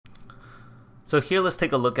So here let's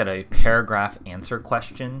take a look at a paragraph answer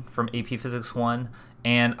question from AP Physics 1.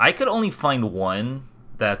 And I could only find one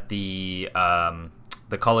that the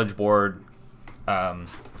College Board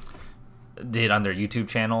did on their YouTube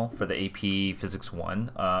channel for the AP Physics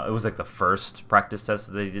 1. It was like the first practice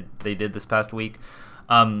test that they did this past week.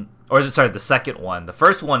 Or sorry, the second one. The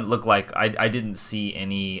first one looked like I didn't see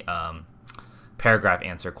any paragraph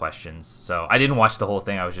answer questions, so I didn't watch the whole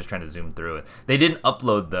thing. I was just trying to zoom through it. They didn't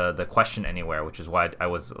upload the question anywhere, which is why I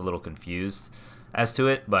was a little confused as to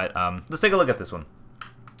it. But let's take a look at this one.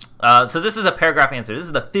 So this is a paragraph answer. This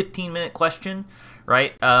is the 15-minute question,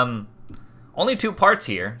 right? Only 2 parts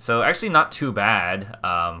here, so actually not too bad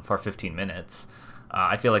for 15 minutes.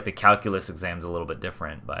 I feel like the calculus exam's a little bit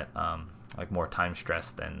different, but like more time stress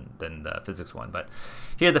than the physics one. But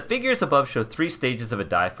here, the figures above show 3 stages of a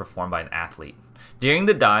dive performed by an athlete. During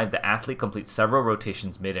the dive, the athlete completes several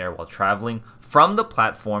rotations midair while traveling from the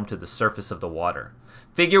platform to the surface of the water.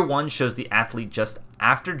 Figure 1 shows the athlete just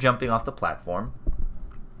after jumping off the platform,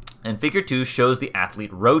 and Figure 2 shows the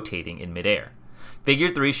athlete rotating in midair. Figure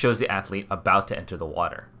 3 shows the athlete about to enter the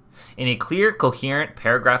water. In a clear, coherent,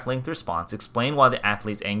 paragraph-length response, explain why the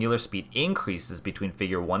athlete's angular speed increases between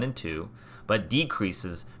Figure 1 and 2, but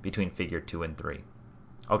decreases between Figure 2 and 3.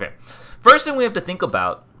 Okay, first thing we have to think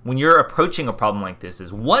about when you're approaching a problem like this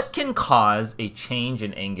is what can cause a change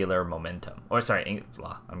in angular momentum. Or sorry,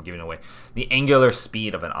 I'm giving away. The angular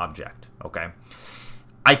speed of an object, okay?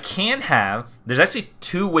 There's actually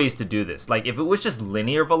 2 ways to do this. Like if it was just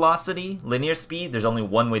linear velocity, linear speed, there's only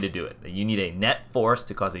one way to do it. You need a net force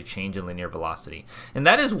to cause a change in linear velocity. And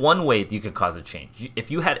that is one way that you can cause a change. If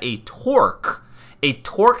you had a torque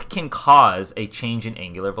can cause a change in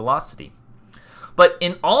angular velocity. But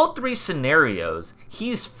in all 3 scenarios,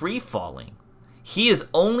 he's free falling. He is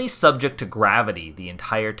only subject to gravity the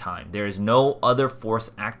entire time. There is no other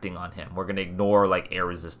force acting on him. We're going to ignore like air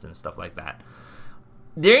resistance, stuff like that.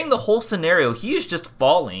 During the whole scenario, he is just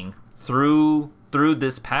falling through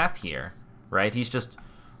this path here, right? He's just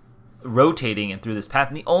rotating and through this path,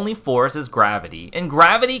 and the only force is gravity. And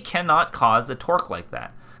gravity cannot cause a torque like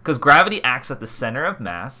that, because gravity acts at the center of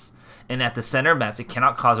mass, and at the center of mass, it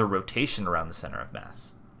cannot cause a rotation around the center of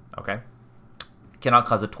mass, okay? Cannot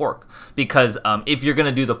cause a torque, because if you're going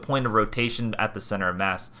to do the point of rotation at the center of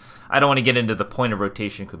mass, I don't want to get into the point of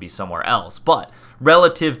rotation could be somewhere else, but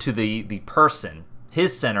relative to the person,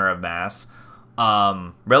 his center of mass,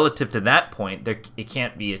 relative to that point, it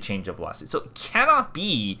can't be a change of velocity. So it cannot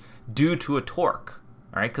be due to a torque,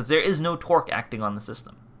 all right? Because there is no torque acting on the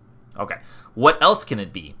system. Okay, what else can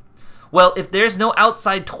it be? Well, if there's no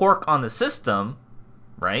outside torque on the system,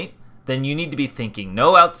 right, then you need to be thinking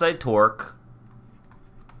no outside torque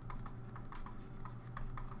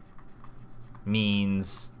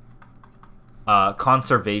means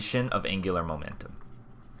conservation of angular momentum.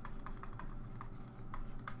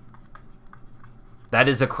 That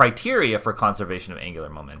is a criteria for conservation of angular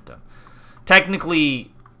momentum.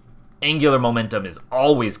 Technically, angular momentum is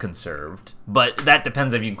always conserved, but that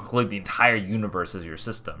depends if you include the entire universe as your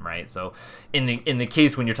system, right? So, in the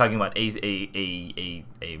case when you're talking about a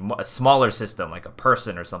smaller system, like a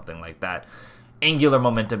person or something like that, angular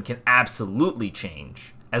momentum can absolutely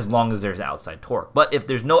change as long as there's outside torque. But if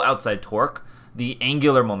there's no outside torque, the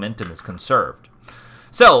angular momentum is conserved.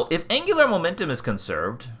 So, if angular momentum is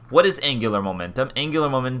conserved, what is angular momentum? Angular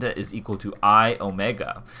momentum is equal to I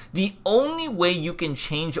omega. The only way you can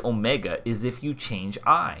change omega is if you change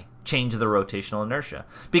I, change the rotational inertia.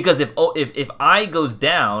 Because if I goes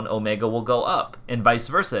down, omega will go up, and vice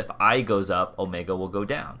versa. If I goes up, omega will go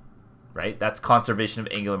down, right? That's conservation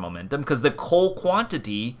of angular momentum, because the whole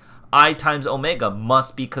quantity, I times omega,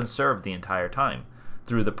 must be conserved the entire time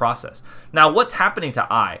through the process. Now, what's happening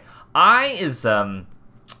to I? I is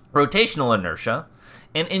rotational inertia,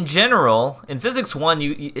 and in general, in physics 1,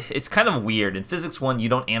 it's kind of weird. In physics 1, you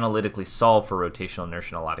don't analytically solve for rotational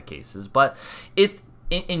inertia in a lot of cases, but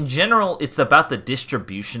in general, it's about the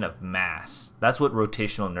distribution of mass. That's what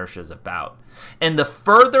rotational inertia is about. And the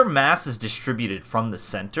further mass is distributed from the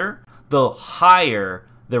center, the higher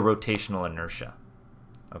the rotational inertia.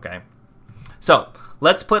 Okay? So,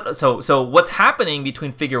 so what's happening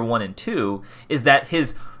between figure 1 and 2 is that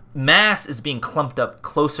his mass is being clumped up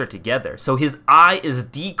closer together. So his I is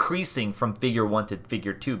decreasing from figure 1 to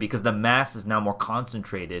figure 2 because the mass is now more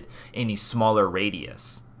concentrated in a smaller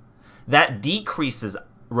radius. That decreases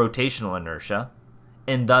rotational inertia,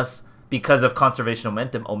 and thus, because of conservation of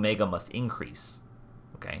momentum, omega must increase.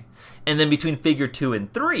 Okay? And then between figure 2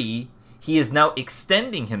 and 3, he is now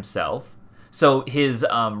extending himself, so his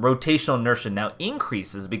rotational inertia now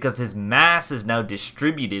increases because his mass is now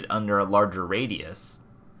distributed under a larger radius.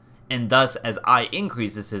 and thus as I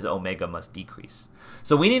increases, his omega must decrease.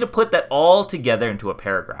 So we need to put that all together into a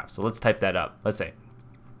paragraph. So let's type that up. Let's say,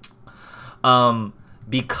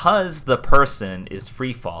 because the person is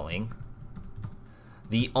free falling,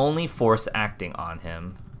 the only force acting on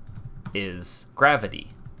him is gravity,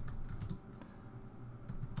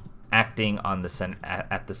 acting on the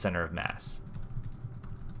at the center of mass.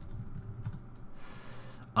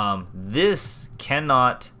 This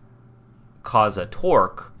cannot cause a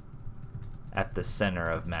torque at the center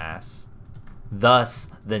of mass. Thus,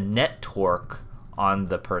 the net torque on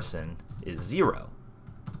the person is 0.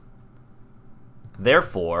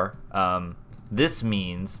 Therefore, this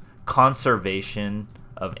means conservation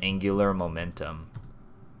of angular momentum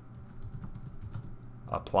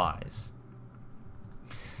applies.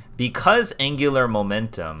 Because angular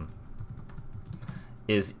momentum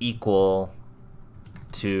is equal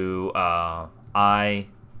to I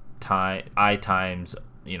times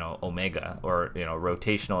omega, or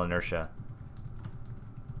rotational inertia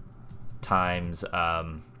times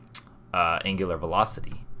angular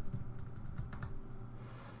velocity.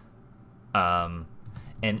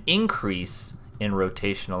 An increase in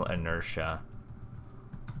rotational inertia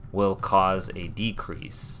will cause a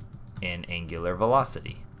decrease in angular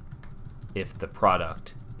velocity if the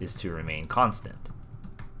product is to remain constant.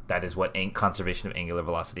 That is what conservation of angular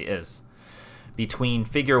velocity is. Between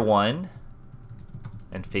figure 1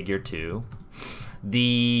 and figure 2,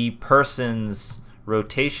 the person's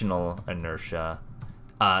rotational inertia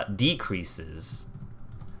decreases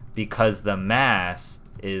because the mass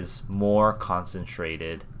is more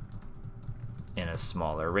concentrated in a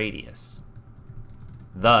smaller radius.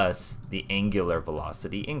 Thus, the angular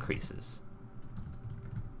velocity increases.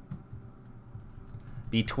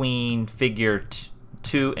 Between figure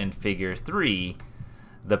 2 and figure 3,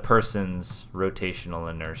 the person's rotational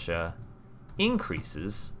inertia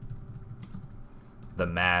increases. The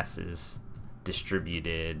mass is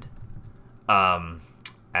distributed at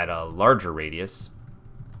a larger radius.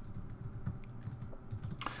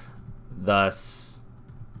 Thus,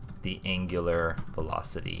 the angular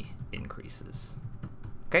velocity increases.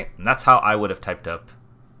 Okay, and that's how I would have typed up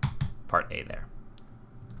part A there.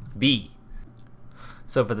 B.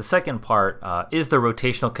 So for the second part, is the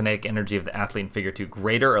rotational kinetic energy of the athlete in figure 2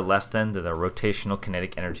 greater or less than the rotational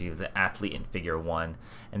kinetic energy of the athlete in figure 1?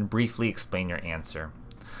 And briefly explain your answer.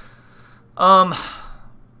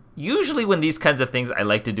 Usually when these kinds of things, I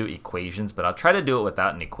like to do equations, but I'll try to do it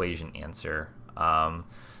without an equation answer.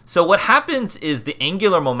 So what happens is the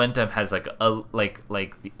angular momentum has like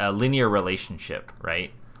a linear relationship,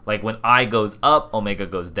 right? Like when I goes up, omega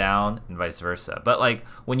goes down, and vice versa. But like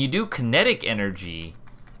when you do kinetic energy,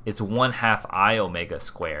 it's 1/2 I omega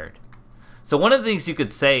squared. So one of the things you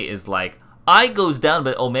could say is like I goes down,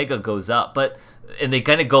 but omega goes up, and they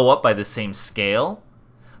kind of go up by the same scale.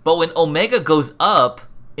 But when omega goes up,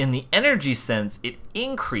 in the energy sense, it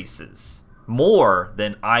increases more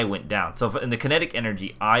than I went down. So in the kinetic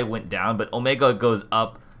energy, I went down, but omega goes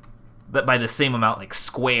up by the same amount, like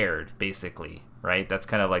squared, basically, right? That's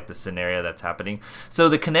kind of like the scenario that's happening. So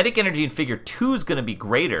the kinetic energy in figure 2 is going to be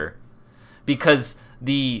greater because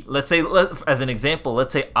let's say, as an example,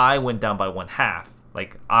 let's say I went down by 1/2.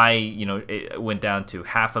 Like it went down to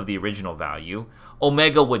half of the original value.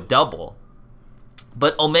 Omega would double.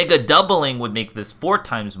 But omega doubling would make this 4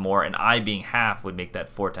 times more, and I being half would make that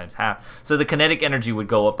 4 times half. So the kinetic energy would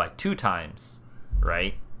go up by 2 times,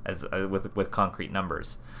 right? As with concrete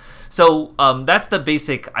numbers. So that's the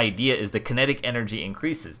basic idea: is the kinetic energy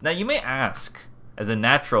increases. Now you may ask, as a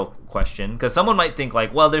natural question, because someone might think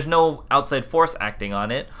like, well, there's no outside force acting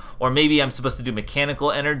on it, or maybe I'm supposed to do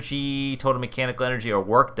mechanical energy, total mechanical energy, or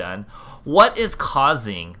work done. What is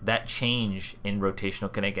causing that change in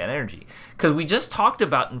rotational kinetic energy? Because we just talked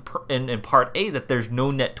about in part A that there's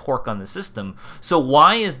no net torque on the system. So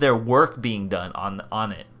why is there work being done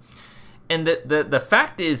on it? And the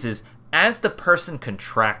fact is as the person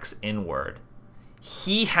contracts inward,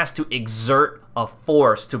 he has to exert a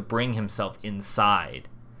force to bring himself inside.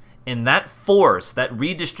 And that force, that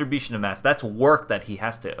redistribution of mass, that's work that he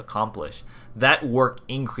has to accomplish. That work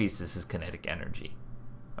increases his kinetic energy.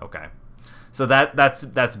 Okay. So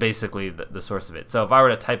that's basically the source of it. So if I were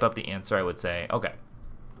to type up the answer, I would say, okay.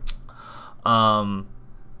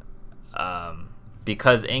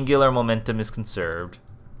 Because angular momentum is conserved,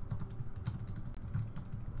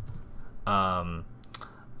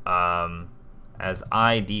 as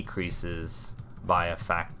I decreases by a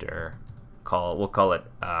factor, we'll call it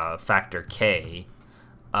factor K,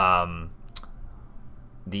 the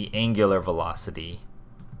angular velocity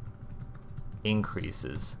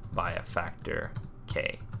increases by a factor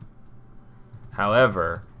K.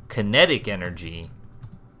 However, kinetic energy,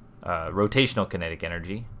 rotational kinetic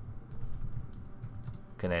energy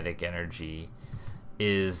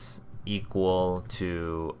is equal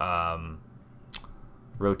to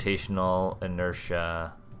rotational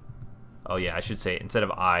inertia. Oh yeah, I should say, instead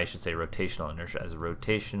of I should say rotational inertia, as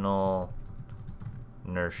rotational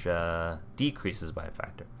inertia decreases by a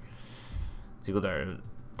factor. It's equal to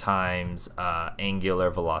times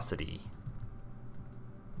angular velocity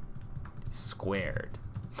squared.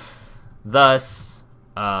 Thus,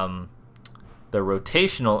 the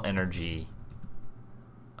rotational energy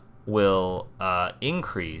will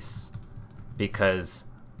increase because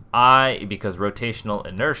rotational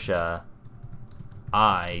inertia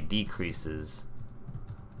I decreases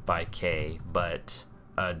by k, but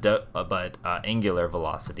angular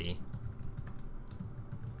velocity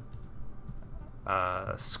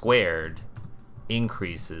squared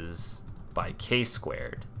increases by k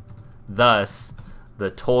squared. Thus, the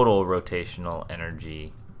total rotational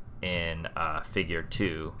energy in figure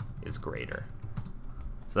 2 is greater.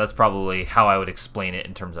 So that's probably how I would explain it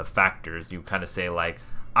in terms of factors. You kind of say like,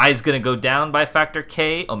 I is going to go down by factor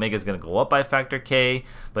k, omega is going to go up by factor k,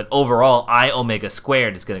 but overall I omega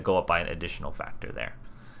squared is going to go up by an additional factor there.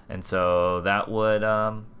 And so that would,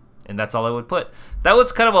 and that's all I would put. That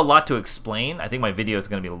was kind of a lot to explain. I think my video is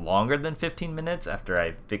going to be longer than 15 minutes after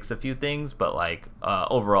I fix a few things, but like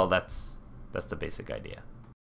overall that's the basic idea.